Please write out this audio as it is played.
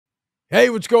Hey,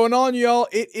 what's going on, y'all?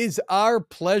 It is our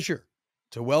pleasure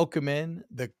to welcome in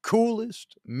the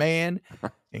coolest man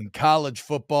in college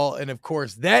football. And of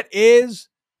course, that is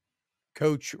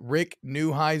Coach Rick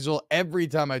Neuheisel. Every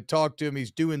time I talk to him,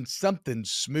 he's doing something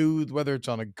smooth, whether it's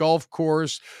on a golf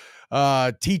course,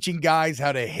 teaching guys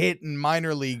how to hit in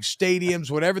minor league stadiums,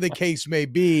 whatever the case may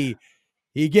be.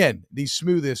 He, again, the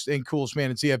smoothest and coolest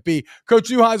man in CFB. Coach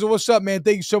Neuheisel, what's up, man?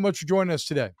 Thank you so much for joining us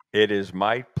today. It is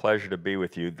my pleasure to be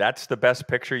with you. That's the best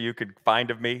picture you could find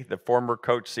of me, the former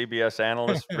Coach CBS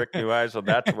analyst, Rick Neuheisel.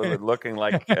 That's what it's looking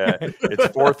like. It's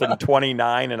 4th and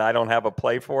 29, and I don't have a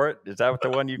play for it. Is that the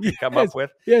one you could come up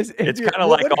with? Yes. It's kind of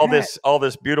like all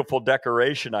this beautiful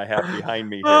decoration I have behind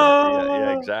me here.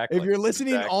 Yeah, exactly. If you're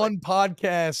listening on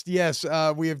podcast, yes,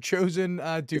 we have chosen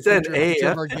to feature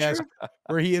our guest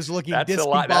where he is looking That's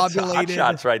discombobulated. That's hot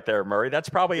shots right there, Murray. That's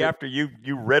probably after you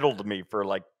riddled me for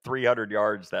like 300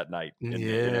 yards that night in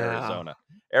Arizona.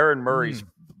 Aaron Murray's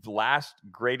last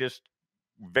greatest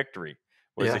victory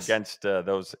was against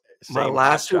those same my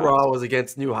last hurrah was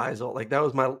against Neuheisel. Like, that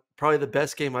was probably the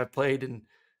best game I played in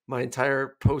my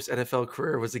entire post NFL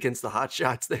career, was against the Hot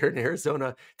Shots there in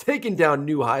Arizona, taking down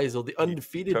Neuheisel, the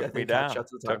undefeated. Took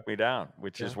me down,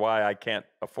 which is why I can't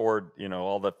afford,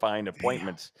 all the fine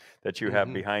appointments that you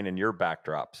have behind in your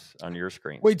backdrops on your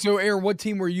screen. Wait, so Aaron, what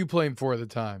team were you playing for at the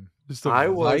time? I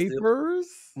was Vipers?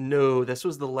 No, this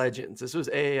was the Legends. This was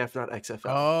AAF, not XFL.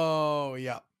 Oh,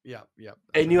 yeah.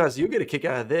 Hey, Neuheisel, you get a kick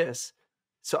out of this.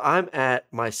 So I'm at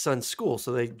my son's school.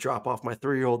 So they drop off my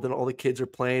 3-year-old, then all the kids are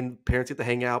playing. Parents get to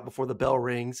hang out before the bell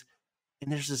rings.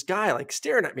 And there's this guy like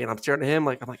staring at me, and I'm staring at him.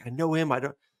 I'm like, I know him. I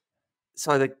don't.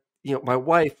 So I my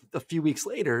wife a few weeks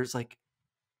later is like,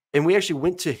 and we actually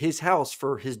went to his house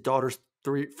for his daughter's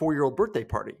 4-year-old birthday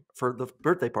party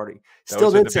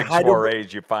Still didn't say hi to him.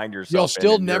 You find yourself. Y'all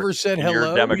still never said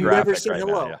hello. Never said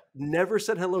hello. Now, Never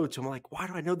said hello to him. I'm like, why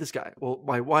do I know this guy? Well,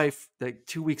 my wife, like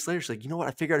 2 weeks later, she's like, you know what?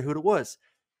 I figured out who it was.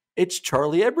 It's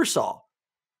Charlie Ebersol.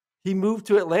 He moved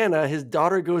to Atlanta. His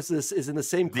daughter is in the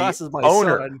same class as my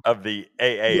owner son. of the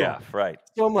AAF, right?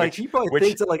 So I'm like, he probably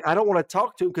thinks that I don't want to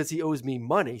talk to him because he owes me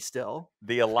money still.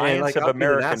 The Alliance of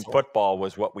American Football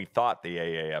was what we thought the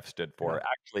AAF stood for. Yeah.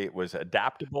 Actually, it was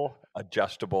adaptable,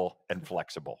 adjustable, and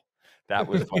flexible. That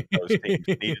was what those teams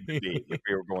needed to be if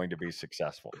we were going to be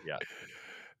successful. Yeah.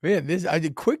 Man, I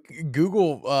did quick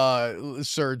Google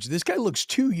search. This guy looks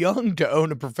too young to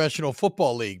own a professional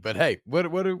football league. But hey, what?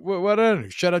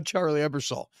 Shout out Charlie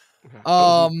Ebersol.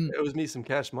 It was me some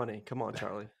cash money. Come on,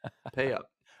 Charlie, pay up.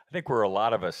 I think we're a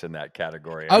lot of us in that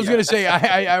category. I was going to say,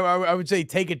 I would say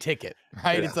take a ticket,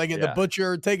 right? Yeah, it's like at the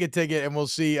butcher, take a ticket, and we'll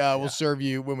see. We'll serve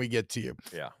you when we get to you.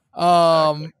 Yeah.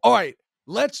 Exactly. All right,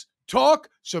 let's talk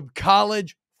some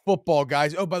college football,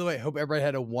 guys. Oh, by the way, I hope everybody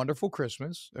had a wonderful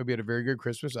Christmas. I hope you had a very good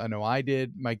Christmas. I know I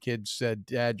did. My kids said,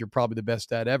 Dad, you're probably the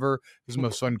best dad ever. It was the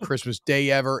most fun Christmas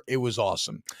day ever. It was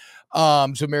awesome.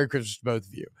 So Merry Christmas to both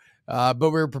of you.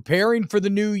 But we're preparing for the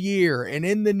new year, and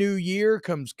in the new year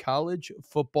comes college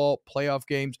football playoff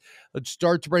games. Let's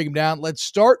start to break them down. Let's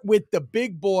start with the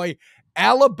big boy,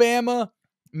 Alabama,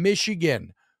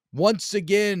 Michigan. Once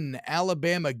again,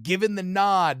 Alabama given the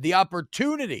nod, the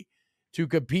opportunity to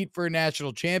compete for a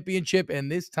national championship, and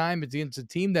this time it's against a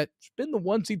team that's been the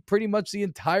one seed pretty much the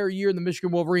entire year in the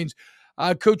Michigan Wolverines.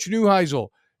 Coach Neuheisel,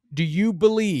 do you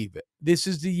believe this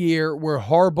is the year where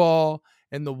Harbaugh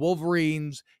and the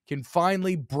Wolverines can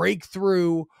finally break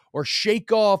through or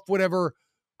shake off whatever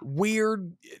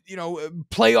weird,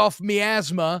 playoff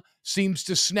miasma seems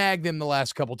to snag them the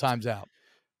last couple times out?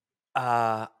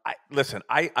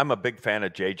 I'm a big fan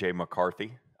of J.J.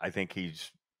 McCarthy. I think he's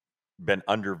been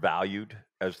undervalued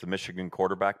as the Michigan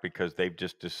quarterback because they've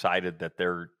just decided that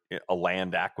they're a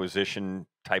land acquisition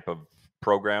type of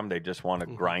program. They just want to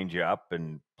grind you up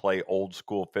and play old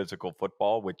school physical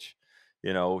football, which,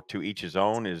 to each his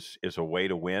own is a way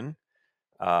to win.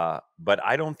 But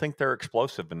I don't think they're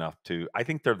explosive enough I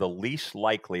think they're the least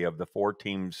likely of the 4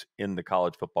 teams in the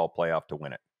college football playoff to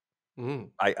win it.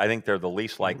 I think they're the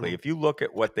least likely. If you look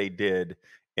at what they did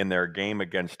in their game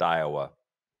against Iowa,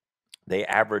 they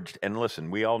averaged, and listen,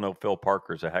 we all know Phil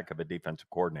Parker's a heck of a defensive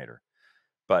coordinator,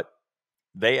 but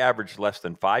they averaged less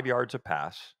than 5 yards a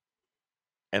pass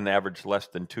and they averaged less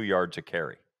than 2 yards a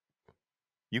carry.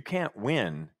 You can't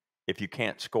win if you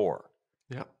can't score.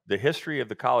 Yeah. The history of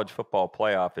the college football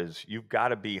playoff is you've got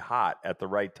to be hot at the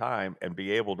right time and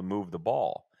be able to move the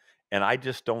ball. And I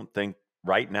just don't think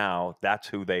right now that's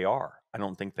who they are. I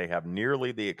don't think they have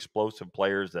nearly the explosive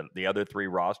players that the other 3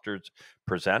 rosters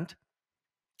present.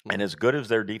 And as good as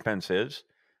their defense is,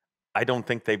 I don't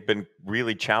think they've been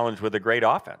really challenged with a great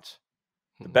offense.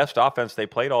 The best offense they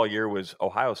played all year was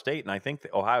Ohio State, and I think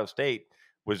that Ohio State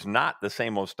was not the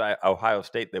same Ohio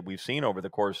State that we've seen over the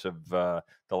course of the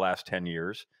last 10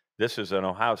 years. This is an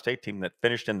Ohio State team that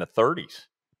finished in the 30s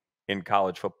in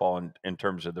college football in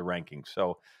terms of the rankings.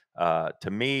 So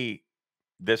to me,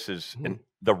 this is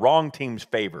the wrong team's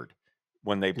favored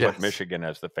when they put Michigan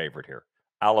as the favorite here.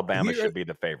 Alabama should be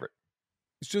the favorite.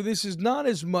 So this is not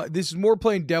as much. This is more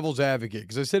playing devil's advocate,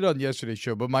 because I said it on yesterday's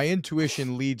show, but my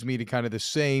intuition leads me to kind of the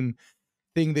same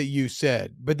thing that you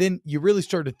said. But then you really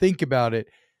start to think about it.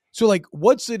 So, like,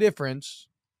 what's the difference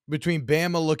between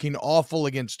Bama looking awful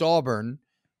against Auburn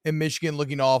and Michigan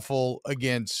looking awful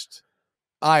against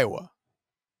Iowa?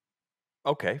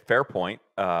 Okay, fair point.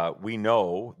 We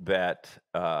know that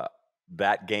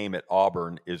that game at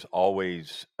Auburn is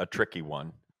always a tricky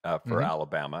one for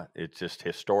Alabama. It's just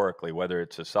historically, whether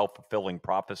it's a self-fulfilling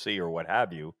prophecy or what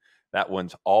have you, that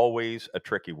one's always a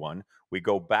tricky one. We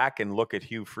go back and look at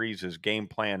Hugh Freeze's game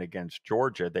plan against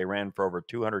Georgia. They ran for over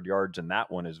 200 yards in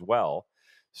that one as well.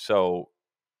 So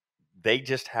they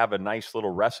just have a nice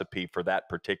little recipe for that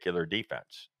particular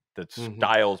defense. The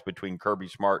styles between Kirby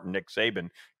Smart and Nick Saban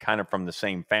kind of from the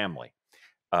same family,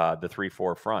 the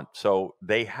 3-4 front. So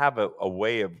they have a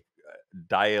way of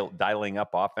dialing up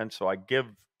offense. So I give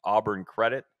Auburn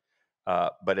credit.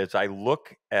 But as I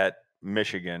look at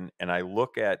Michigan and I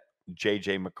look at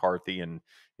J.J. McCarthy and,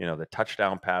 the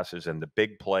touchdown passes and the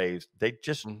big plays, they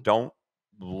just don't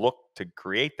look to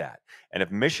create that. And if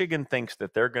Michigan thinks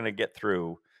that they're going to get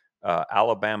through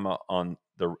Alabama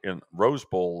in Rose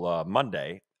Bowl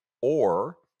Monday,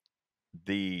 or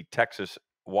the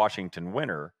Texas-Washington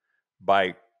winner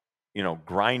by,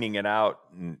 grinding it out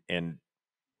and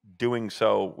doing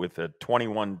so with a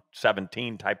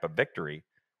 21-17 type of victory,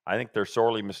 I think they're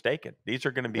sorely mistaken. These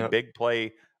are going to be big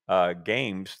play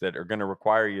games that are going to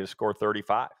require you to score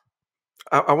 35.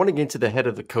 I want to get into the head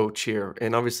of the coach here.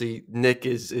 And obviously Nick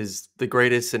is the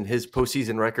greatest, and his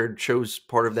postseason record shows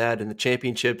part of that, and the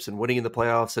championships and winning in the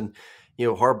playoffs. And,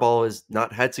 Harbaugh has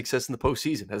not had success in the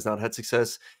postseason, has not had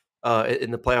success in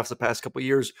the playoffs the past couple of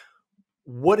years.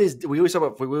 We always talk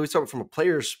about from a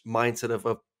player's mindset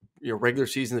of regular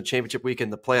season, the championship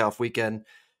weekend, the playoff weekend.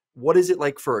 What is it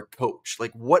like for a coach?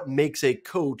 Like, what makes a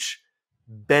coach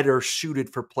better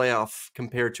suited for playoff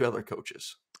compared to other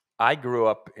coaches? I grew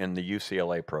up in the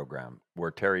UCLA program where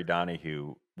Terry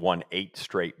Donahue won 8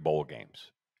 straight bowl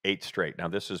games. 8 straight. Now,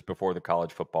 this is before the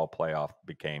college football playoff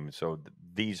became, so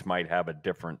these might have a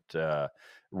different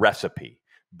recipe.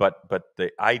 But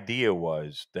the idea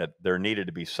was that there needed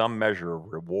to be some measure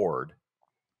of reward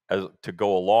to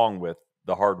go along with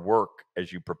the hard work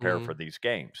as you prepare for these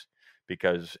games,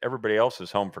 because everybody else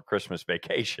is home for Christmas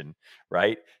vacation,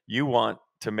 right? You want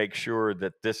to make sure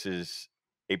that this is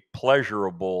a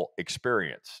pleasurable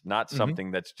experience, not something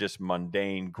that's just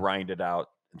mundane, grinded out,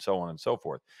 and so on and so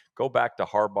forth. Go back to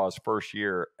Harbaugh's first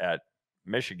year at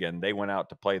Michigan. They went out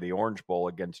to play the Orange Bowl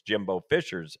against Jimbo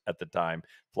Fisher's, at the time,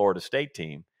 Florida State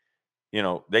team.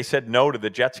 They said no to the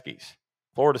jet skis.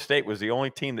 Florida State was the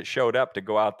only team that showed up to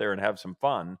go out there and have some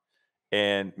fun,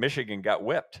 and Michigan got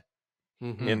whipped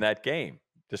in that game,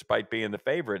 despite being the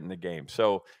favorite in the game.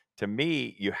 So to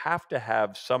me, you have to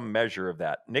have some measure of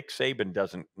that. Nick Saban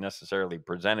doesn't necessarily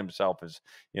present himself as,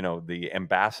 the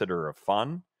ambassador of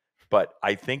fun, but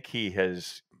I think he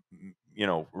has,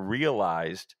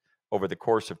 realized over the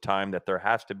course of time that there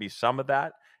has to be some of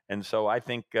that. And so I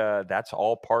think that's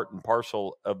all part and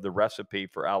parcel of the recipe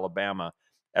for Alabama,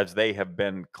 as they have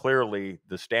been clearly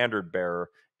the standard bearer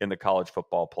in the college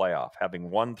football playoff, having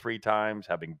won 3 times,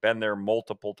 having been there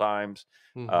multiple times.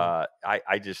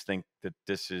 I just think that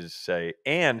this is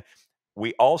and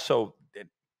we also,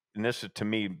 and this is to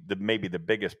me maybe the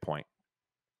biggest point,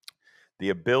 the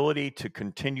ability to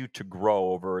continue to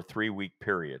grow over a 3-week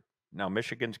period. Now,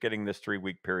 Michigan's getting this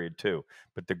 3-week period too,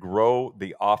 but to grow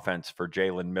the offense for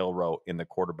Jalen Milroe in the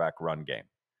quarterback run game.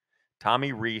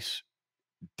 Tommy Rees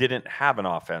didn't have an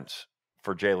offense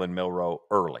for Jalen Milroe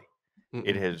early.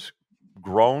 It has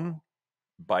grown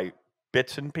by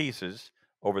bits and pieces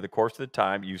over the course of the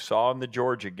time. You saw in the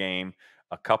Georgia game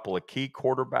a couple of key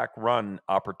quarterback run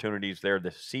opportunities there to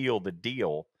seal the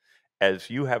deal. As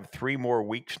you have 3 more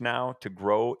weeks now to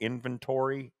grow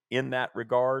inventory in that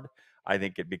regard, I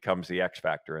think it becomes the X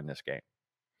factor in this game.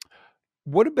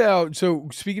 What about, so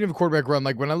speaking of a quarterback run,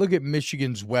 like when I look at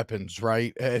Michigan's weapons,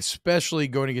 right, especially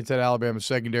going against that Alabama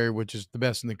secondary, which is the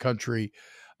best in the country,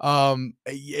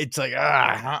 it's like,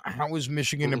 how is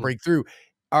Michigan to break through?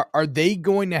 Are they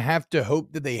going to have to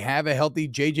hope that they have a healthy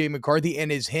J.J. McCarthy,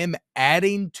 and is him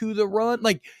adding to the run?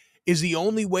 Like, is the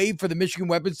only way for the Michigan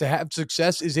weapons to have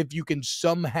success is if you can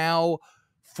somehow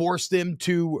force them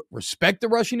to respect the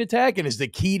rushing attack? And is the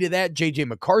key to that J.J.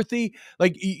 McCarthy?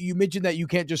 Like you mentioned that you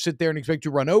can't just sit there and expect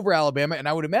to run over Alabama. And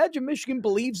I would imagine Michigan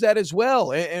believes that as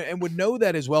well and would know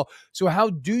that as well. So how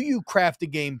do you craft a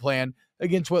game plan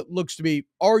against what looks to be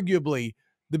arguably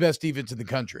the best defense in the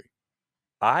country?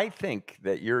 I think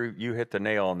that you hit the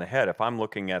nail on the head. If I'm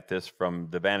looking at this from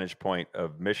the vantage point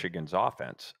of Michigan's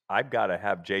offense, I've got to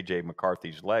have J.J.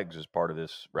 McCarthy's legs as part of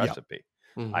this Yeah. recipe.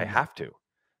 I Mhm. have to.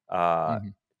 Uh,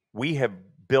 Mhm. we have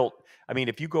built. I mean,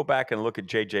 if you go back and look at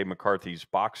J.J. McCarthy's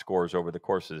box scores over the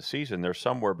course of the season, they're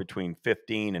somewhere between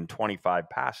 15 and 25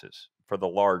 passes for the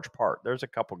large part. There's a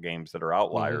couple games that are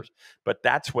outliers, but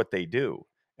that's what they do,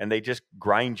 and they just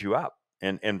grind you up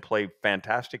and play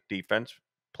fantastic defense,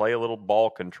 play a little ball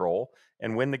control,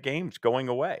 and win the games going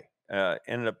away.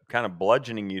 Ended up kind of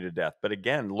bludgeoning you to death. But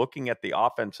again, looking at the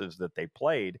offenses that they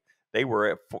played, they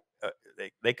were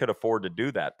they could afford to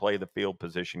do that, play the field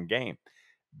position game.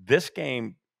 This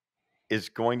game is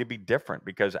going to be different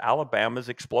because Alabama's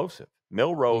explosive.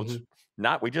 Milroe's Mhm.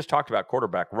 not. We just talked about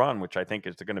quarterback run, which I think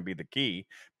is going to be the key.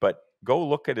 But go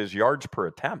look at his yards per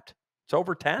attempt. It's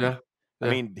over 10. Yeah. I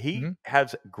Yeah. mean, he Mhm.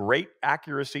 has great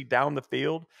accuracy down the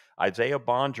field. Isaiah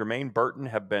Bond, Jermaine Burton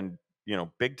have been,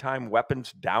 big time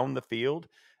weapons down the field.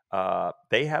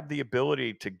 They have the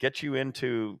ability to get you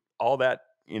into all that,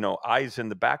 eyes in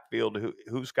the backfield.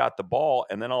 Who's got the ball,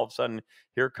 and then all of a sudden,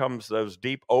 here comes those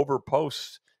deep over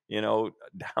posts,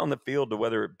 down the field to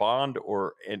whether it Bond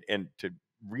or and to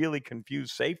really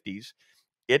confuse safeties.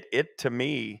 It to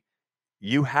me,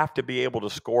 you have to be able to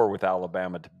score with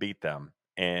Alabama to beat them.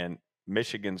 And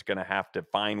Michigan's going to have to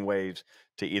find ways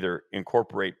to either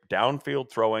incorporate downfield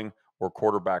throwing or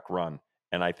quarterback run.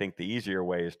 And I think the easier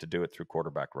way is to do it through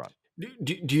quarterback run.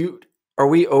 Do you are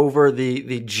we over the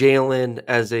Jalen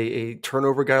as a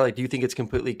turnover guy? Like, do you think it's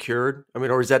completely cured? I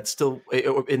mean, or is that still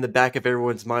in the back of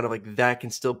everyone's mind of like that can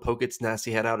still poke its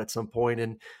nasty head out at some point,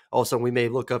 and all of a sudden we may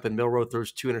look up and Milroe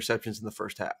throws 2 interceptions in the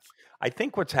first half? I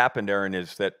think what's happened, Aaron,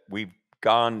 is that we've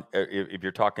gone, if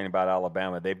you're talking about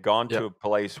Alabama, they've gone to Yep. a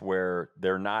place where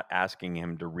they're not asking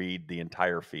him to read the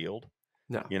entire field.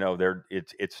 No.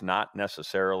 It's not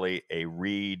necessarily a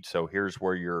read. So here's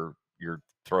where your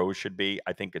throw should be.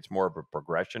 I think it's more of a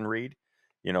progression read,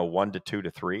 1 to 2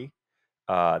 to 3.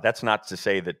 That's not to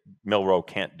say that Milroe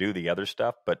can't do the other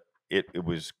stuff, but it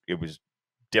was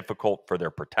difficult for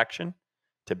their protection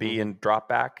to be Mhm. in drop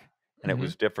back, and it Mhm.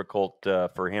 was difficult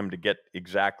for him to get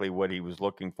exactly what he was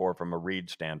looking for from a read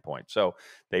standpoint. So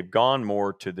they've gone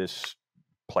more to this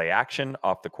play action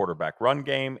off the quarterback run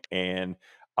game and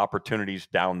opportunities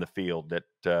down the field that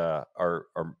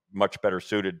are much better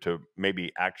suited to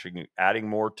maybe actually adding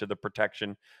more to the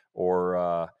protection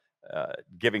or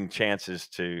giving chances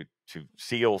to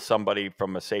seal somebody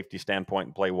from a safety standpoint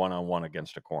and play one-on-one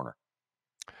against a corner.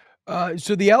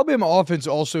 So the Alabama offense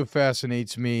also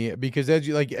fascinates me because as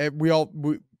you like,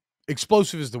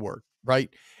 explosive is the word, right?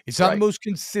 It's not the Right. most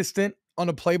consistent on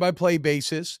a play-by-play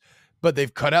basis, but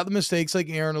they've cut out the mistakes like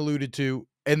Aaron alluded to,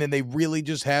 and then they really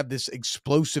just have this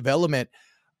explosive element.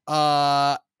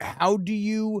 How do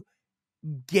you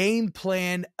game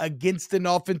plan against an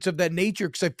offense of that nature?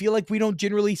 Because I feel like we don't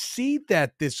generally see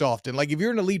that this often. Like if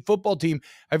you're an elite football team,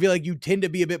 I feel like you tend to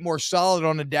be a bit more solid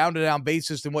on a down-to-down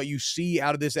basis than what you see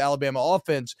out of this Alabama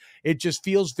offense. It just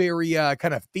feels very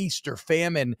kind of feast or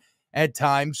famine at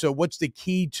times. So what's the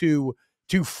key to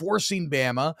forcing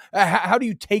Bama? How do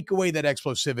you take away that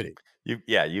explosivity?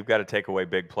 You've got to take away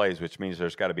big plays, which means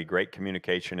there's got to be great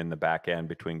communication in the back end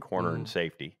between corner and Mhm.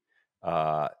 safety.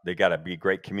 They got to be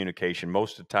great communication.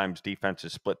 Most of the times,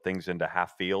 defenses split things into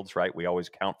half fields, right? We always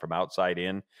count from outside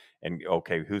in, and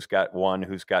okay, who's got 1,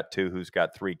 who's got 2, who's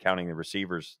got 3, counting the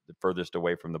receivers the furthest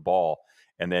away from the ball,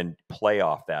 and then play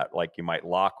off that. Like you might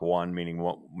lock 1, meaning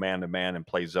man to man, and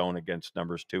play zone against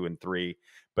numbers 2 and 3.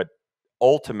 But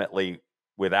ultimately,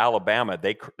 with Alabama,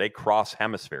 they cross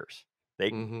hemispheres. They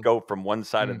Mhm. go from one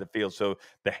side of Mm. the field. So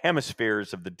the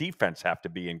hemispheres of the defense have to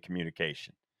be in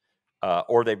communication.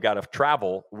 Or they've got to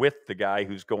travel with the guy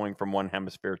who's going from one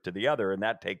hemisphere to the other. And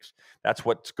that's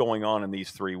what's going on in these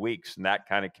 3 weeks and that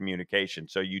kind of communication.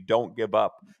 So you don't give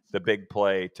up the big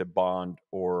play to Bond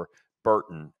or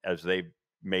Burton as they've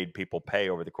made people pay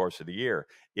over the course of the year.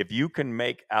 If you can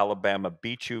make Alabama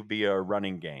beat you via a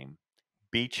running game,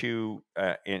 beat you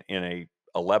in a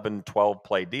 11, 12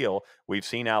 play deal. We've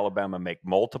seen Alabama make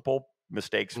multiple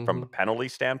mistakes from a Mhm. penalty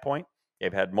standpoint.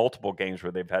 They've had multiple games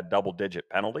where they've had double-digit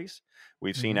penalties.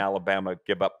 We've seen Mhm. Alabama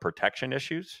give up protection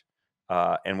issues.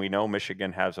 And we know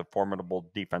Michigan has a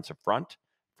formidable defensive front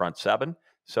 7.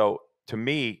 So to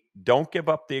me, don't give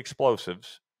up the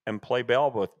explosives and play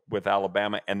ball with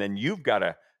Alabama. And then you've got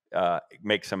to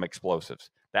make some explosives.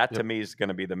 That to me is going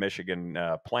to be the Michigan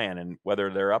plan, and whether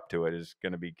they're up to it is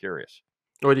going to be curious.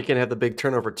 Or you can have the big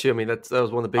turnover too. I mean, that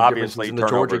was one of the big Obviously, differences in the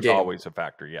Georgia game. Always a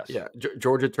factor. Yes. Yeah,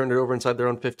 Georgia turned it over inside their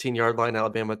own 15-yard line.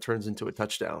 Alabama turns into a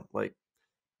touchdown. Like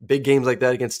big games like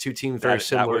that against two teams very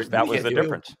similar. That was the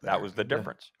difference. That was the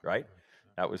difference, right?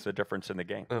 That was the difference in the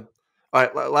game. All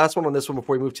right, last one on this one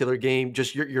before we move to the other game.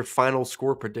 Just your final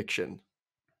score prediction.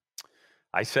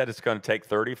 I said it's going to take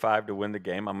 35 to win the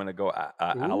game. I'm going to go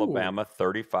Alabama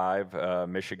 35,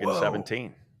 Michigan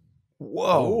 17.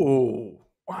 Whoa. Ooh.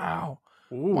 Wow.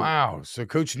 Ooh. Wow. So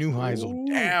Coach Neuheisel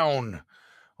down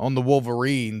on the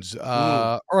Wolverines.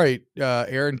 All right,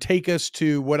 Aaron, take us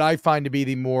to what I find to be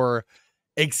the more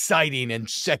exciting and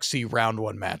sexy round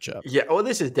one matchup. Yeah, well,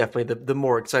 this is definitely the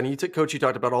more exciting. You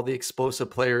talked about all the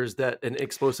explosive players and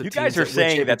explosive teams. You guys are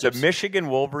saying that the Michigan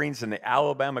Wolverines and the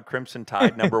Alabama Crimson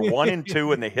Tide, number 1 and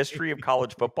 2 in the history of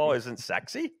college football, isn't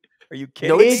sexy? Are you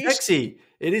kidding me? No, it's sexy.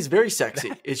 It is very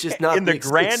sexy. It's just not in the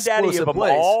granddaddy of them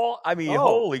all. I mean,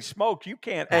 holy smoke, you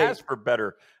can't ask for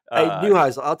better. Hey,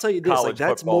 Neuheisel, I'll tell you this: like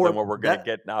that's more than what we're going to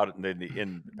get out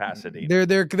in Pasadena.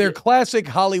 They're classic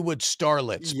Hollywood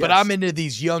starlets, but I'm into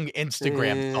these young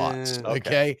Instagram thoughts.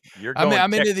 Okay,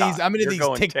 I'm into these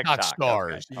TikTok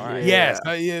stars. Okay. Right. Yes,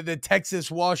 the Texas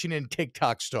Washington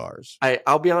TikTok stars.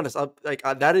 I'll be honest,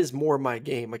 that is more my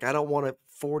game. Like I don't want a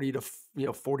 40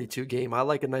 to 42 game. I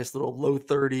like a nice little low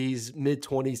 30s, mid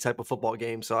 20s type of football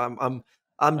game. So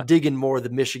I'm digging more the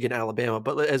Michigan Alabama.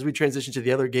 But as we transition to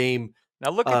the other game. Now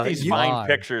look at these fine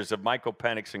pictures of Michael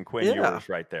Penix and Quinn Ewers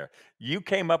right there. You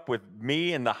came up with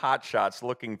me and the hot shots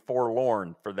looking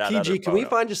forlorn for that. PG, can we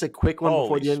find just a quick one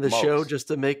before the end of the show, just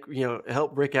to make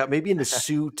help Rick out? Maybe in the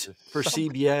suit for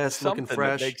CBS, looking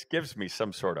fresh. That gives me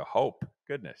some sort of hope.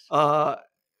 Goodness.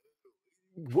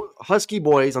 Husky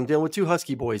boys. I'm dealing with two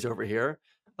Husky boys over here.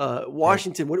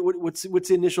 Washington. What's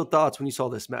the initial thoughts when you saw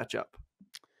this matchup?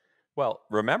 Well,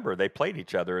 remember they played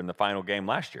each other in the final game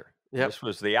last year. Yep. This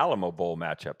was the Alamo Bowl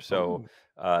matchup, so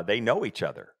they know each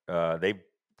other.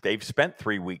 They've spent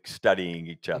 3 weeks studying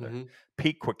each other. Mm-hmm.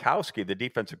 Pete Kwiatkowski, the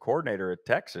defensive coordinator at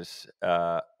Texas,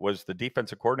 was the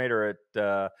defensive coordinator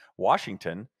at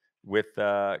Washington with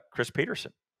Chris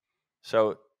Peterson.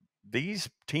 So these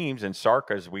teams, and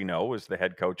Sark, as we know, was the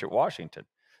head coach at Washington.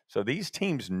 So these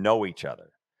teams know each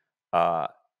other. I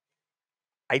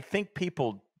think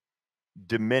people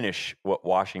diminish what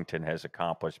Washington has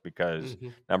accomplished because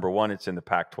number one, it's in the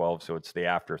Pac-12, so it's the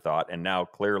afterthought, and now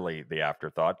clearly the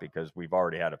afterthought because we've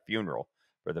already had a funeral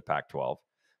for the Pac-12.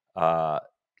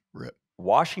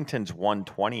 Washington's won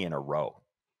 20 in a row.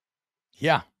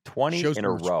 Yeah, 20 in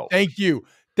a row. Thank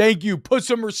you. Put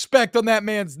some respect on that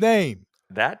man's name.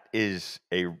 That is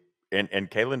and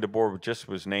Kalen DeBoer just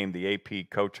was named the AP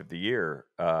Coach of the Year,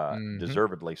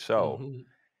 deservedly so.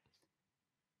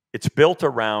 It's built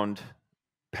around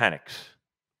Penix,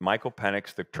 Michael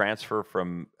Penix, the transfer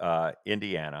from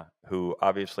Indiana, who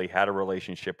obviously had a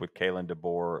relationship with Kalen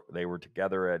DeBoer. They were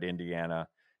together at Indiana,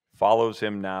 follows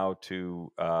him now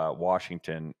to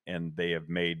Washington, and they have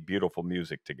made beautiful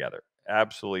music together.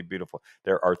 Absolutely beautiful.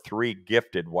 There are 3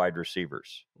 gifted wide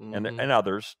receivers and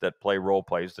others that play role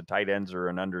plays. The tight ends are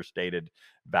an understated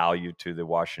value to the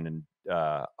Washington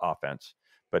offense.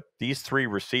 But these 3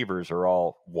 receivers are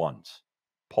all ones.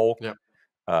 Polk,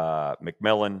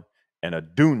 McMillan, and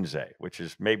Odunze, which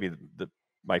is maybe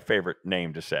my favorite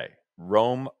name to say.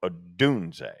 Rome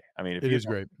Odunze. I mean, if you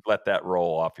great. Let that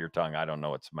roll off your tongue, I don't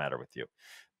know what's the matter with you.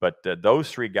 But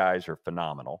those 3 guys are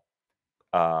phenomenal.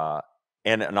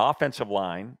 And an offensive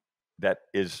line that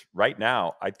is right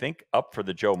now, I think, up for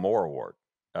the Joe Moore Award.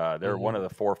 They're one of the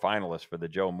 4 finalists for the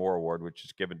Joe Moore Award, which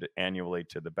is given annually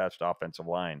to the best offensive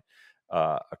line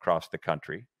across the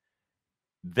country.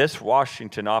 This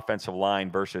Washington offensive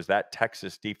line versus that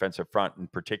Texas defensive front, in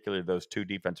particular those 2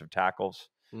 defensive tackles,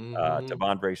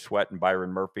 Devondre Sweat and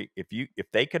Byron Murphy,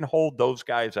 if they can hold those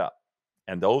guys up,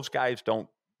 and those guys don't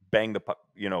bang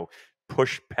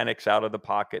push Penix out of the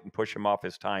pocket and push him off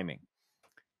his timing,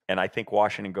 and I think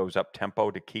Washington goes up tempo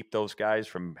to keep those guys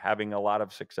from having a lot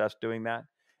of success doing that.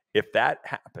 If that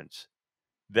happens,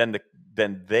 then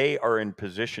they are in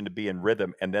position to be in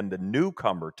rhythm. And then the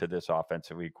newcomer to this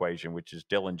offensive equation, which is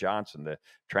Dylan Johnson, the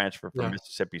transfer from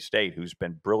Mississippi State, who's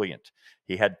been brilliant.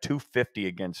 He had 250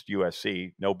 against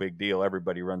USC. No big deal.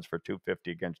 Everybody runs for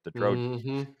 250 against the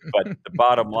Trojans. But the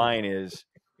bottom line is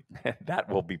that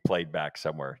will be played back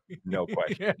somewhere. No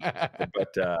question.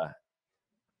 But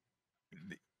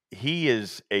he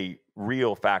is a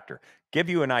real factor. Give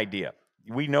you an idea.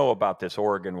 We know about this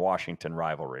Oregon-Washington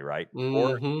rivalry, right?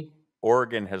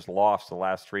 Oregon has lost the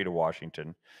last 3 to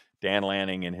Washington, Dan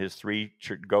Lanning in his 3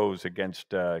 goes against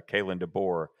Kalen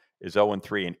DeBoer is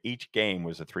 0-3, and each game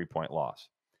was a 3-point loss.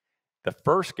 The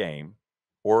first game,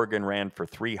 Oregon ran for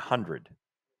 300.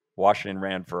 Washington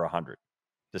ran for 100.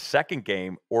 The second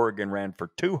game, Oregon ran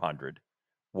for 200.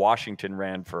 Washington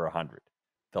ran for 100.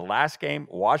 The last game,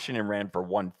 Washington ran for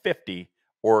 150.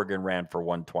 Oregon ran for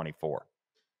 124.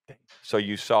 So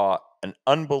you saw an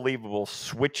unbelievable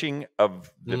switching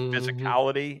of the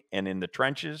physicality and in the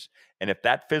trenches. And if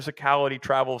that physicality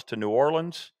travels to New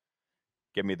Orleans,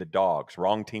 give me the Dogs.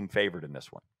 Wrong team favored in this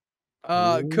one.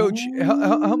 Coach,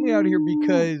 help me out here,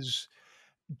 because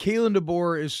Kalen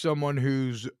DeBoer is someone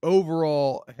whose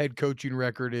overall head coaching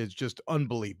record is just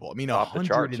unbelievable. I mean, Off the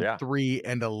charts, yeah.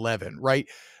 103-11, right?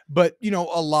 But, you know,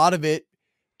 a lot of it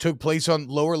took place on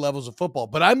lower levels of football.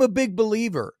 But I'm a big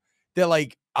believer that,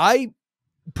 like, I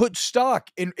put stock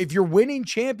in, if you're winning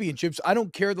championships, I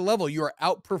don't care the level, you are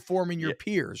outperforming your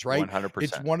peers, right? 100%.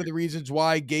 It's one of the reasons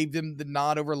why I gave them the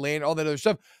nod over Land, all that other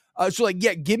stuff. So, like,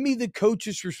 yeah, give me the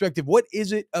coach's perspective. What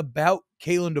is it about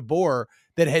Kalen DeBoer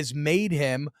that has made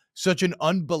him such an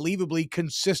unbelievably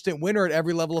consistent winner at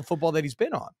every level of football that he's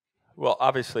been on? Well,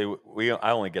 obviously,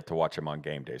 I only get to watch him on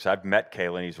game days. I've met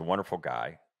Kalen. He's a wonderful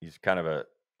guy. He's kind of a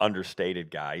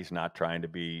understated guy. He's not trying to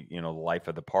be, the life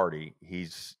of the party.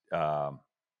 He's,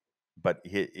 but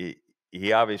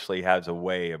he obviously has a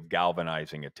way of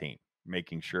galvanizing a team,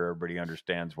 making sure everybody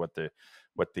understands what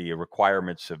the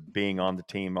requirements of being on the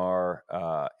team are,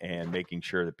 and making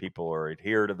sure that people are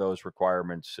adhere to those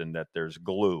requirements, and that there's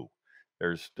glue.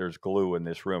 There's glue in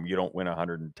this room. You don't win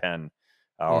 110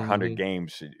 or 100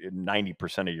 games,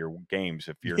 90% of your games,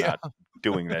 if you're not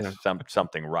doing this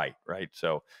something right.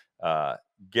 So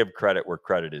give credit where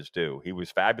credit is due. He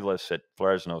was fabulous at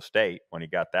Fresno State when he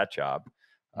got that job,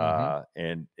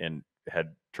 and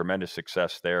had tremendous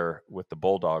success there with the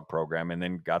Bulldog program, and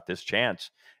then got this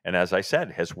chance. And as I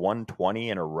said, has won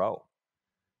 20 in a row.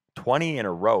 20 in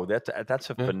a row. That's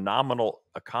a phenomenal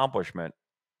accomplishment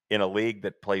in a league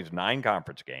that plays 9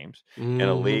 conference games, in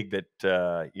a league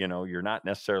that, you're not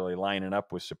necessarily lining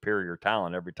up with superior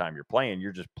talent every time you're playing.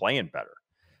 You're just playing better.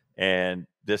 And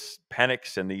this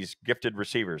Penix and these gifted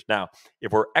receivers. Now,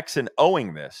 if we're X and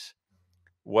O'ing this,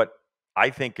 what I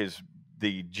think is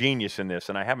the genius in this,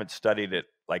 and I haven't studied it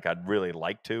like I'd really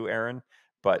like to, Aaron,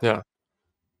 but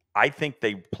I think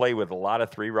they play with a lot of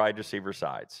 3 wide receiver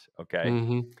sides,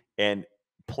 okay, and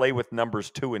play with numbers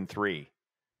 2 and 3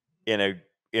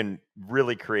 in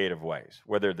really creative ways.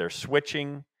 Whether they're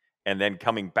switching and then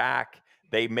coming back,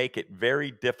 they make it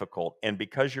very difficult. And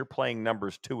because you're playing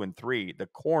numbers 2 and 3, the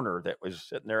corner that was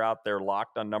sitting there out there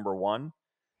locked on number 1,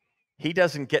 he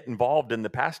doesn't get involved in the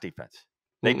pass defense.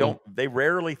 They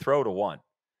rarely throw to 1.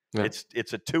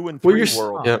 It's a 2 and 3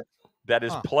 world that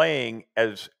is playing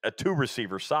as a 2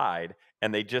 receiver side,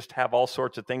 and they just have all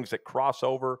sorts of things that cross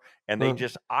over, and they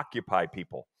just occupy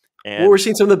people. And we're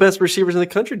seeing some of the best receivers in the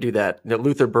country do that.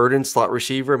 Luther Burden, slot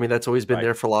receiver. I mean, that's always been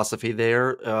their philosophy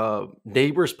there.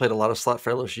 Neighbors played a lot of slot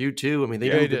for LSU too. I mean, they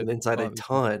moved them inside a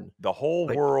ton. The whole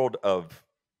world of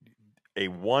a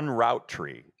 1 route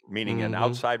tree, meaning an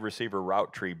outside receiver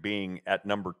route tree, being at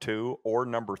number 2 or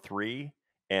number 3,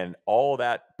 and all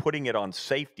that, putting it on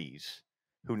safeties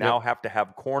who now have to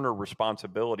have corner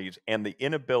responsibilities, and the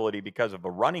inability because of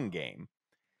a running game.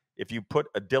 If you put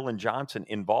a Dylan Johnson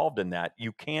involved in that,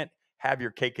 you can't have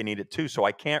your cake and eat it too. So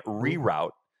I can't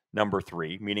reroute number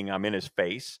 3, meaning I'm in his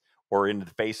face or in the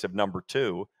face of number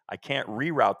 2. I can't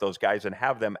reroute those guys and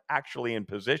have them actually in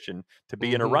position to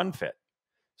be in a run fit.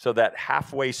 So that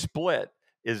halfway split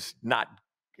is not,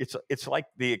 it's like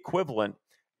the equivalent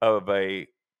of a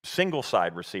single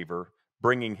side receiver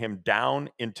bringing him down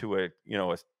into a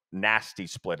nasty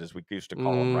split, as we used to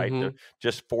call them, right? They're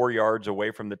just 4 yards away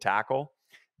from the tackle.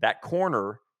 That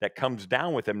corner that comes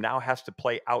down with him now has to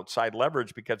play outside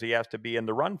leverage because he has to be in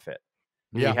the run fit.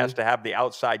 He has to have the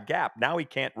outside gap. Now he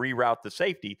can't reroute the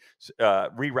safety,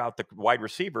 reroute the wide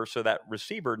receiver, so that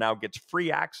receiver now gets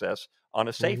free access on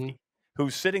a safety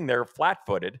who's sitting there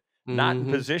flat-footed, not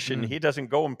in position. He doesn't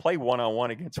go and play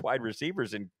one-on-one against wide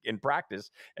receivers in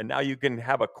practice. And now you can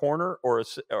have a corner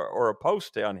or a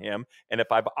post on him. And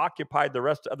if I've occupied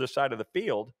the other side of the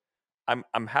field,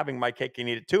 I'm having my cake and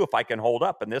eat it too if I can hold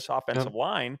up. And this offensive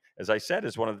line, as I said,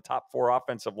 is one of the top 4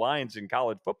 offensive lines in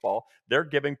college football. They're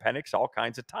giving Penix all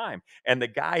kinds of time. And the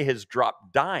guy has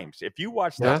dropped dimes. If you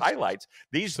watch the highlights,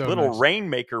 these little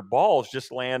rainmaker balls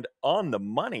just land on the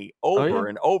money over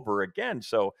and over again.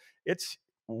 So it's,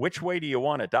 which way do you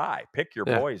want to die? Pick your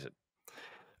poison.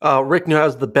 Rick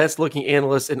Neuheisel, the best looking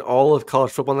analyst in all of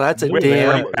college football. Now, that's a With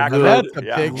damn great background. good That's a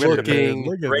Yeah, picture. with looking.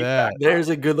 Look at great that. There's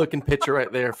a good looking picture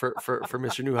right there for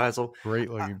Mr. Neuheisel. Great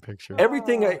looking picture.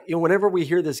 Everything whenever we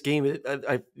hear this game,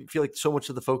 I feel like so much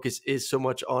of the focus is so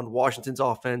much on Washington's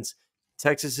offense,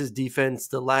 Texas's defense,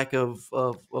 the lack of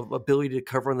ability to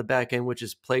cover on the back end, which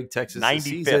has plagued Texas this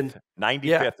season.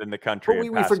 95th in the country.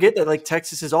 But we forget that like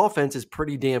Texas's offense is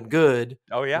pretty damn good.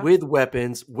 Oh yeah, with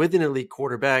weapons, with an elite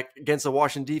quarterback against a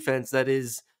Washington defense that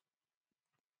is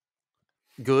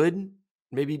good.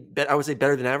 Maybe I would say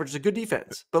better than average. It's a good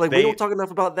defense, but like we don't talk enough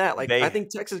about that. Like I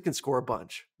think Texas can score a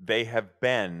bunch. They have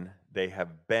been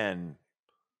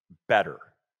better.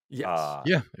 Yes.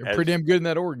 Yeah, they're pretty damn good in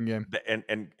that Oregon game.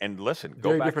 And listen, Very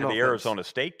go back to different the offense. Arizona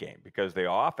State game because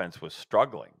the offense was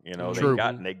struggling. You know, True.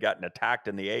 they'd gotten attacked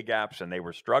in the A gaps and they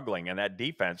were struggling. And that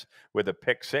defense with a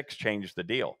pick six changed the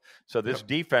deal. So this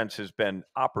defense has been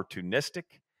opportunistic.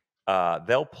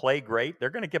 They'll play great. They're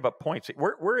going to give up points.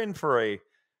 We're in for a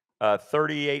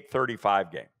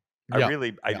 38-35 game. I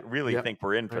really think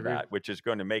we're in for that, which is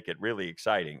going to make it really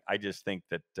exciting. I just think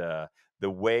that the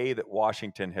way that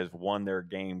Washington has won their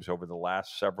games over the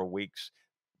last several weeks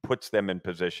puts them in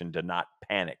position to not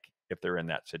panic if they're in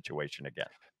that situation again.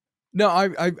 No,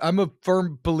 I'm a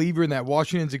firm believer in that.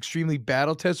 Washington's extremely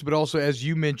battle tested, but also, as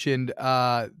you mentioned,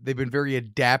 they've been very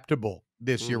adaptable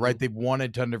this year, right? They've won a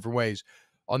ton of different ways.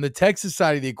 On the Texas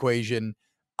side of the equation,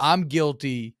 I'm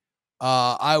guilty.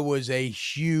 I was a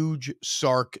huge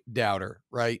Sark doubter,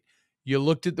 right? You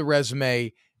looked at the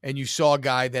resume and you saw a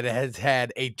guy that has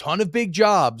had a ton of big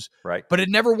jobs, right? But had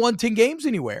never won 10 games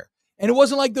anywhere. And it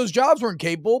wasn't like those jobs weren't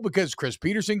capable because Chris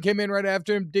Peterson came in right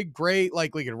after him, did great.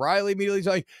 Like Lincoln Riley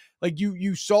immediately, like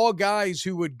you saw guys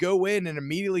who would go in and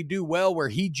immediately do well where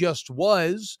he just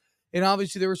was. And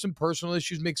obviously there were some personal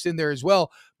issues mixed in there as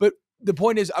well. But the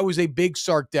point is, I was a big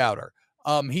Sark doubter.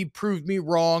 He proved me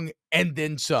wrong and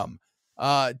then some.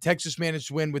 Texas managed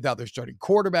to win without their starting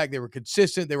quarterback. They were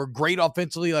consistent. They were great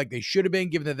offensively, like they should have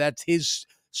been, given that that's his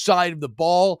side of the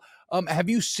ball. Have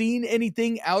you seen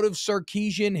anything out of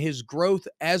Sarkisian, his growth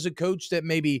as a coach, that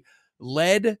maybe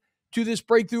led to this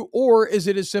breakthrough? Or is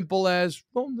it as simple as,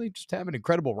 well, they just have an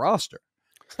incredible roster?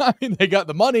 I mean, they got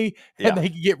the money and they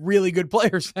can get really good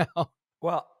players now.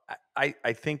 Well,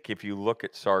 I think if you look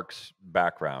at Sark's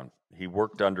background, he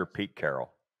worked under Pete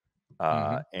Carroll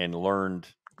and learned,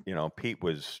 you know, Pete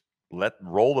was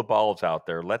roll the balls out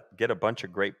there, get a bunch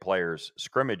of great players,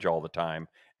 scrimmage all the time,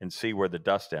 and see where the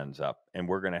dust ends up, and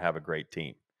we're going to have a great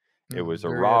team. It was a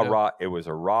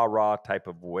rah-rah type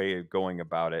of way of going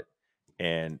about it,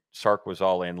 and Sark was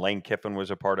all in. Lane Kiffin was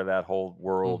a part of that whole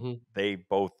world. They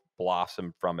both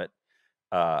blossomed from it.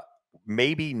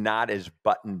 Maybe not as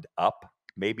buttoned up,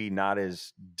 maybe not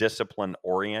as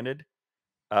discipline-oriented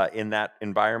in that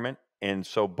environment. And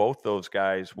so both those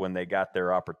guys, when they got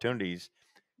their opportunities,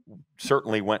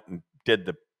 certainly went and did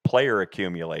the player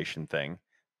accumulation thing,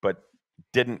 but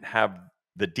didn't have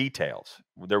the details.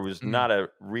 There was not a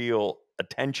real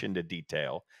attention to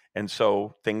detail. And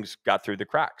so things got through the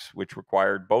cracks, which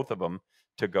required both of them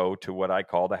to go to what I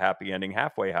call the happy ending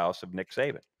halfway house of Nick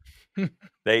Saban.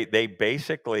 They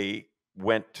basically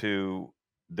went to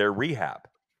their rehab.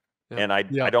 And I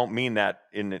don't mean that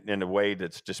in a way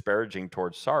that's disparaging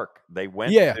towards Sark. They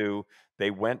went to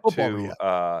the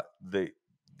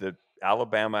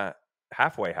Alabama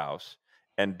halfway house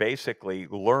and basically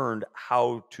learned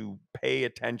how to pay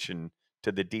attention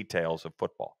to the details of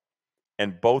football.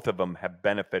 And both of them have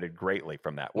benefited greatly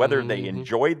from that. Whether they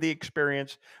enjoyed the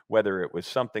experience, whether it was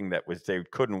something that they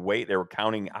couldn't wait, they were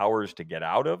counting hours to get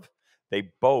out of,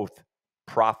 they both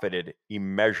profited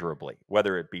immeasurably,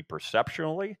 whether it be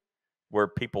perceptually, where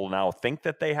people now think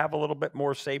that they have a little bit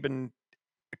more Saban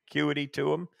acuity to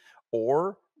them,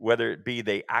 or whether it be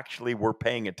they actually were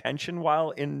paying attention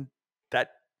while in that,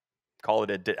 call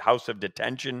it a house of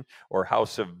detention or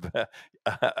house of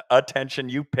attention.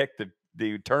 You pick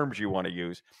the terms you want to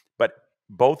use. But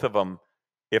both of them,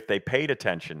 if they paid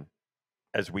attention,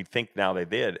 as we think now they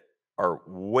did, are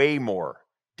way more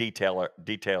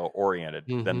detail oriented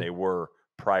than they were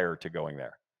prior to going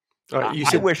there.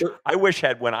 I wish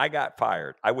when I got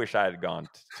fired, I wish I had gone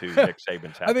to Nick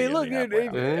Saban's happy. I mean, look,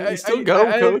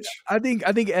 Coach. I think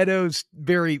Edo's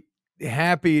very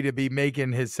happy to be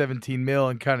making his 17 mil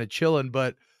and kind of chilling,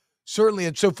 but certainly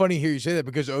it's so funny to hear you say that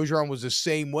because Orgeron was the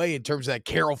same way in terms of that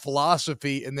Carroll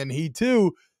philosophy, and then he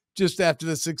too, just after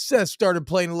the success, started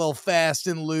playing a little fast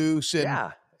and loose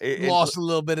and lost a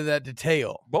little bit of that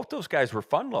detail. Both those guys were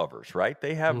fun lovers, right?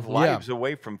 They have lives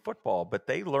away from football, but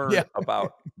they learned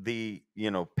about the,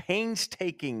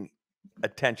 painstaking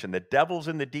attention, the devil's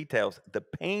in the details, the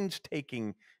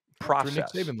painstaking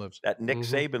process Nick Saban lives. that Nick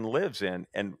Saban lives in,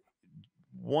 and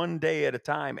one day at a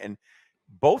time. And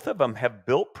both of them have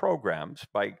built programs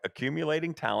by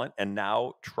accumulating talent and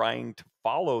now trying to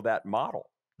follow that model.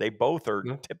 They both are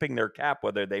tipping their cap,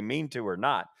 whether they mean to or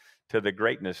not, to the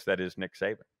greatness that is Nick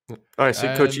Saban. All right,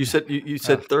 so Coach, you said you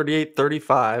said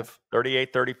 38-35.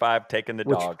 38-35, taking the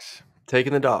Dogs.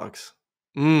 Taking the Dogs.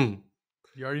 You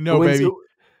already know, baby.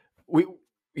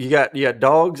 You got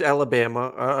Dogs,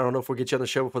 Alabama. I don't know if we'll get you on the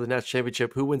show before the national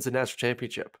championship. Who wins the national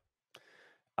championship?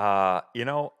 I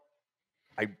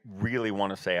really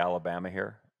want to say Alabama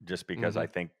here, just because I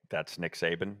think that's Nick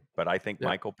Saban. But I think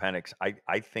Michael Penix.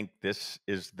 I think this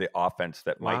is the offense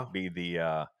that might be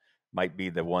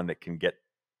the one that can get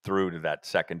through to that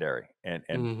secondary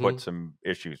and put some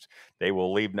issues. They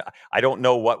will leave. I don't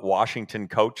know what Washington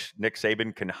coach Nick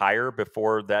Saban can hire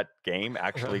before that game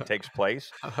actually takes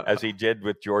place, as he did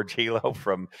with George Hilo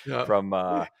from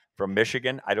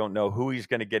Michigan. I don't know who he's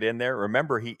going to get in there.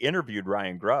 Remember, he interviewed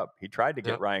Ryan Grubb. He tried to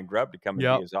get Ryan Grubb to come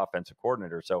and be his offensive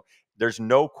coordinator. So there's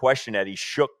no question that he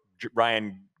shook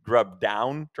Ryan Grubb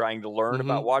down trying to learn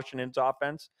about Washington's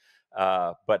offense.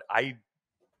 But I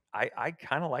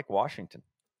kind of like Washington.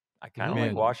 I kind of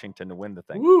like Washington to win the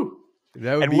thing. Woo.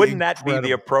 Wouldn't that be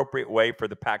the appropriate way for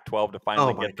the Pac-12 to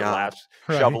finally get the last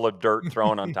shovel of dirt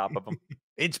thrown on top of them?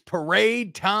 It's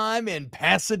parade time in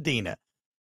Pasadena,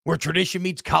 where tradition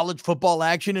meets college football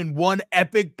action in one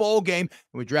epic bowl game.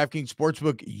 And with DraftKings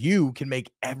Sportsbook, you can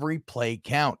make every play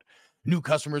count. New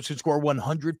customers can score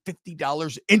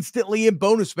 $150 instantly in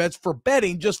bonus bets for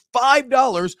betting just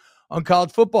 $5 on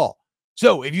college football.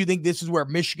 So if you think this is where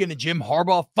Michigan and Jim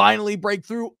Harbaugh finally break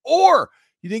through, or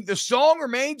you think the song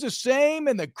remains the same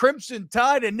and the Crimson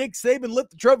Tide and Nick Saban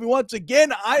lift the trophy once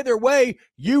again, either way,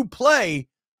 you play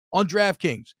on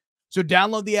DraftKings. So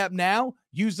download the app now,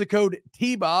 use the code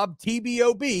T-Bob,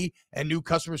 T-B-O-B, and new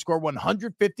customers score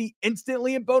 $150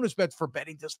 instantly in bonus bets for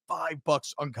betting just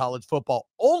 $5 on college football,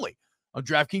 only on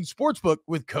DraftKings Sportsbook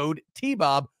with code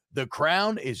T-Bob. The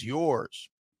crown is yours.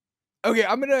 Okay,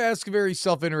 I'm going to ask a very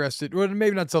self-interested, well,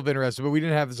 maybe not self-interested, but we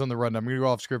didn't have this on the rundown. I'm going to go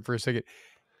off script for a second.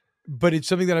 But it's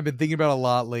something that I've been thinking about a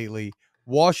lot lately.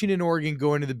 Washington, Oregon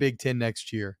going to the Big Ten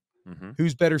next year.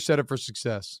 Who's better set up for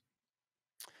success?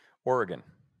 Oregon.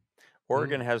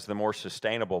 Oregon has the more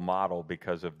sustainable model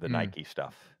because of the Nike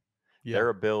stuff. Their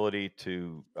ability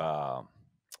to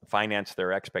finance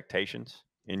their expectations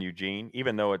in Eugene,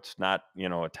 even though it's not,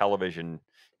 a television,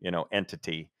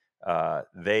 entity,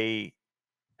 they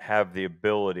have the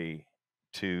ability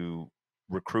to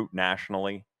recruit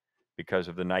nationally because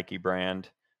of the Nike brand,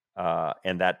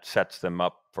 and that sets them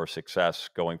up for success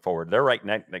going forward. They're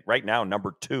right now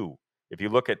number 2. If you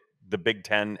look at the Big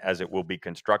Ten as it will be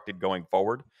constructed going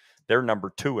forward, they're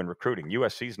number 2 in recruiting.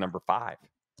 USC's number 5,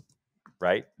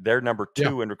 right? They're number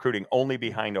 2 in recruiting, only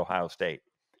behind Ohio State.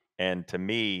 And to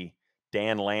me,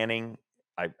 Dan Lanning,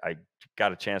 I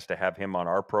got a chance to have him on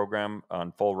our program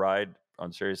on Full Ride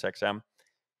on SiriusXM.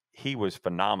 He was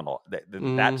phenomenal.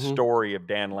 That story of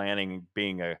Dan Lanning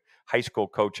being a high school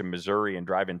coach in Missouri and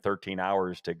driving 13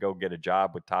 hours to go get a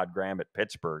job with Todd Graham at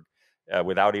Pittsburgh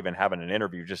without even having an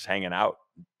interview, just hanging out,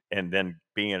 and then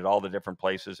being at all the different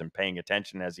places and paying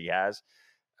attention as he has.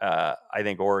 I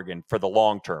think Oregon for the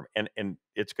long term, and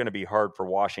it's going to be hard for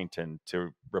Washington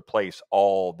to replace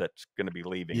all that's going to be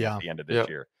leaving at the end of this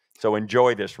year. So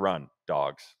enjoy this run,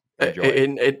 Dogs.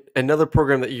 And another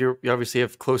program that you obviously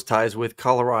have close ties with,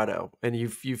 Colorado, and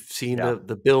you've seen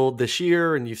the build this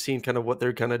year, and you've seen kind of what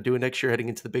they're kind of doing next year heading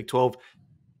into the Big 12.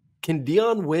 Can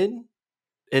Deion win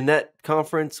in that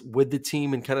conference with the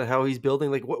team and kind of how he's building?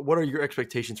 Like, what are your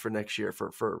expectations for next year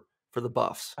for the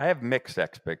Buffs? I have mixed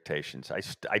expectations.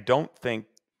 I don't think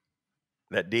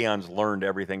that Deion's learned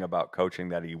everything about coaching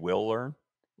that he will learn.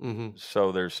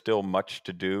 So there's still much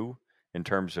to do in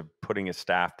terms of putting his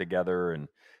staff together and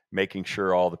making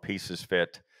sure all the pieces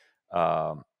fit.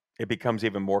 It becomes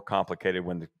even more complicated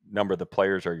when the number of the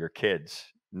players are your kids.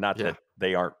 Not that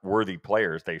they aren't worthy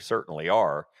players. They certainly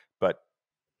are. But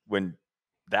when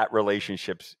that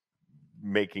relationship's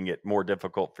making it more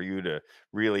difficult for you to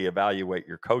really evaluate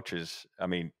your coaches. I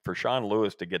mean, for Sean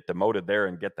Lewis to get demoted there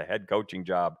and get the head coaching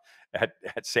job at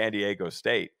San Diego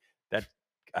State, that's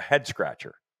a head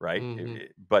scratcher, right?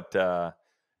 But Deion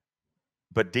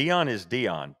is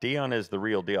Deion. Deion is the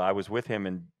real deal. I was with him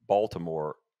in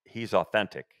Baltimore. He's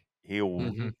authentic.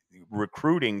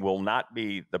 Recruiting will not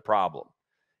be the problem.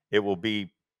 It will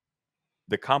be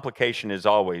the complication is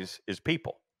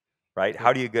people, right?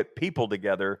 How do you get people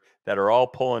together that are all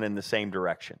pulling in the same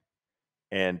direction?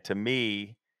 And to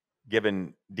me,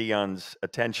 given Deion's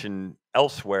attention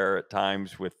elsewhere at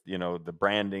times with, the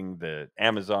branding, the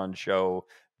Amazon show,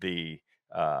 the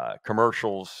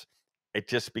commercials. It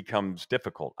just becomes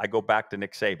difficult. I go back to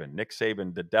Nick Saban. Nick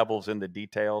Saban, the devil's in the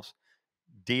details.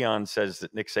 Dion says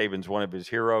that Nick Saban's one of his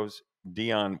heroes.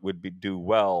 Dion would do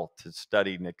well to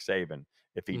study Nick Saban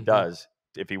if he does,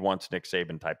 if he wants Nick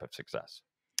Saban type of success.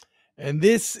 And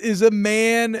this is a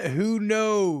man who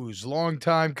knows,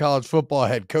 longtime college football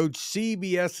head coach,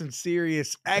 CBS and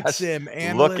Sirius XM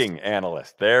analyst. Looking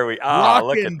analyst. There we are.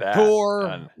 Look at that.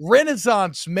 Tour,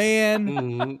 Renaissance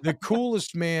man, the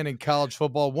coolest man in college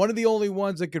football. One of the only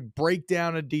ones that could break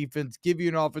down a defense, give you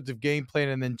an offensive game plan,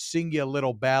 and then sing you a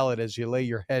little ballad as you lay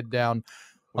your head down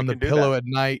on the pillow at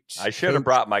night. I should have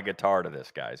brought my guitar to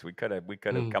this, guys. We could have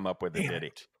come up with a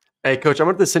ditty. Hey, Coach, I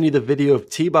wanted to send you the video of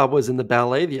T-Bob was in the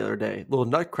ballet the other day. Little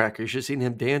nutcracker. You should have seen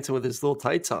him dancing with his little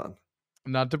tights on.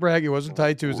 Not to brag, it wasn't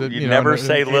tights. It was you never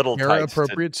say little tights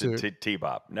appropriate to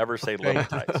T-Bob. Never say little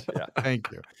tights. Yeah. Thank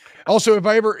you. Also, if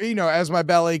I ever, as my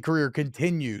ballet career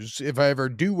continues, if I ever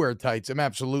do wear tights, I'm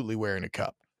absolutely wearing a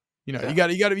cup. You got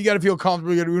to feel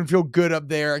comfortable. You got to feel good up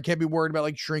there. I can't be worried about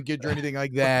like shrinkage or anything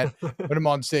like that when I'm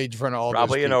on stage in front of all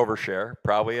Probably those an overshare.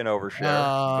 But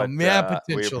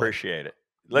we appreciate it.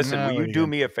 Listen, will you do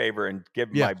me a favor and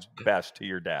give my best to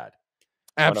your dad?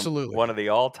 Absolutely. One of the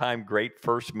all-time great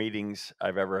first meetings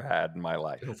I've ever had in my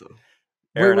life.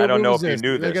 Aaron, I don't know if you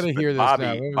knew this,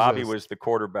 but Bobby was the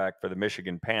quarterback for the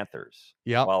Michigan Panthers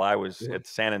while I was at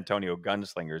San Antonio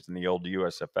Gunslingers in the old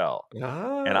USFL.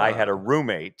 And I had a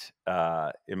roommate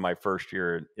in my first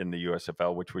year in the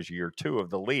USFL, which was year 2 of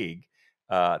the league,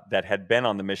 that had been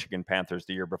on the Michigan Panthers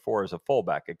the year before as a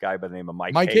fullback, a guy by the name of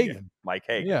Mike Hagan. Mike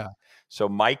Hagan. Yeah. So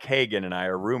Mike Hagan and I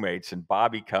are roommates, and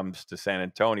Bobby comes to San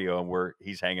Antonio, and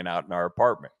he's hanging out in our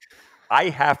apartment.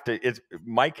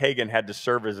 Mike Hagan had to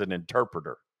serve as an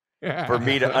interpreter for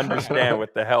me to understand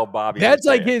what the hell Bobby was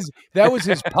saying. That was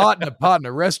his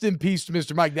partner. Rest in peace to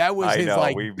Mr. Mike. That was his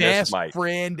best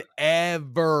friend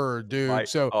ever, dude.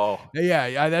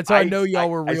 that's how I know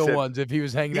y'all were real ones. If he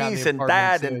was hanging out in the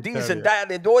apartment.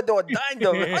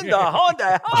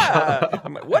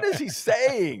 What is he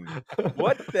saying?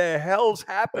 What the hell's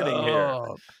happening here?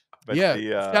 But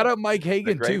shout out Mike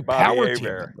Hagan too. Power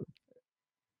team.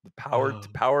 The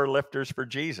power lifters for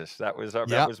Jesus. That was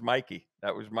Mikey.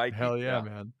 That was Mikey. Hell yeah,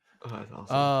 man. Oh, that's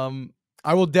awesome.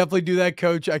 I will definitely do that,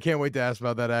 Coach. I can't wait to ask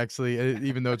about that, actually,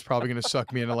 even though it's probably going to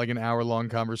suck me into like an hour-long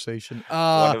conversation.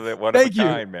 One of a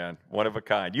kind, man. One of a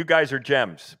kind. You guys are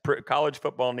gems. College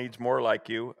football needs more like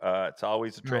you. It's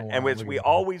always a trend. And as we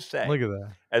always say, look at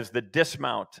that. As the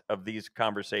dismount of these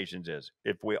conversations is,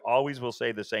 if we always will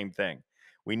say the same thing,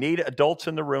 we need adults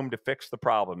in the room to fix the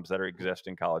problems that exist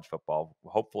in college football.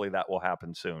 Hopefully that will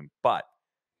happen soon. But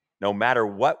no matter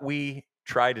what we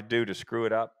try to do to screw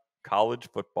it up, college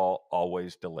football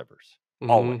always delivers.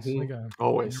 Always.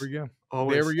 Always. There we go.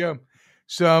 Always. There we go.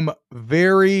 Some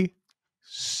very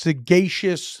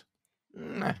sagacious.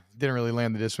 Didn't really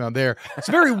land the dismount there. It's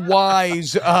very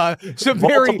wise. Some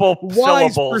multiple very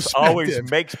wise syllables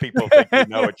always makes people think you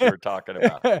know what you were talking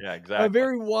about. Yeah, exactly. A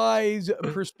very wise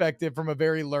perspective from a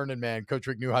very learned man, Coach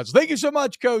Rick Neuheisel. Thank you so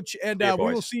much, Coach. And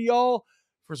we will see y'all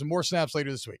for some more snaps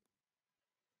later this week.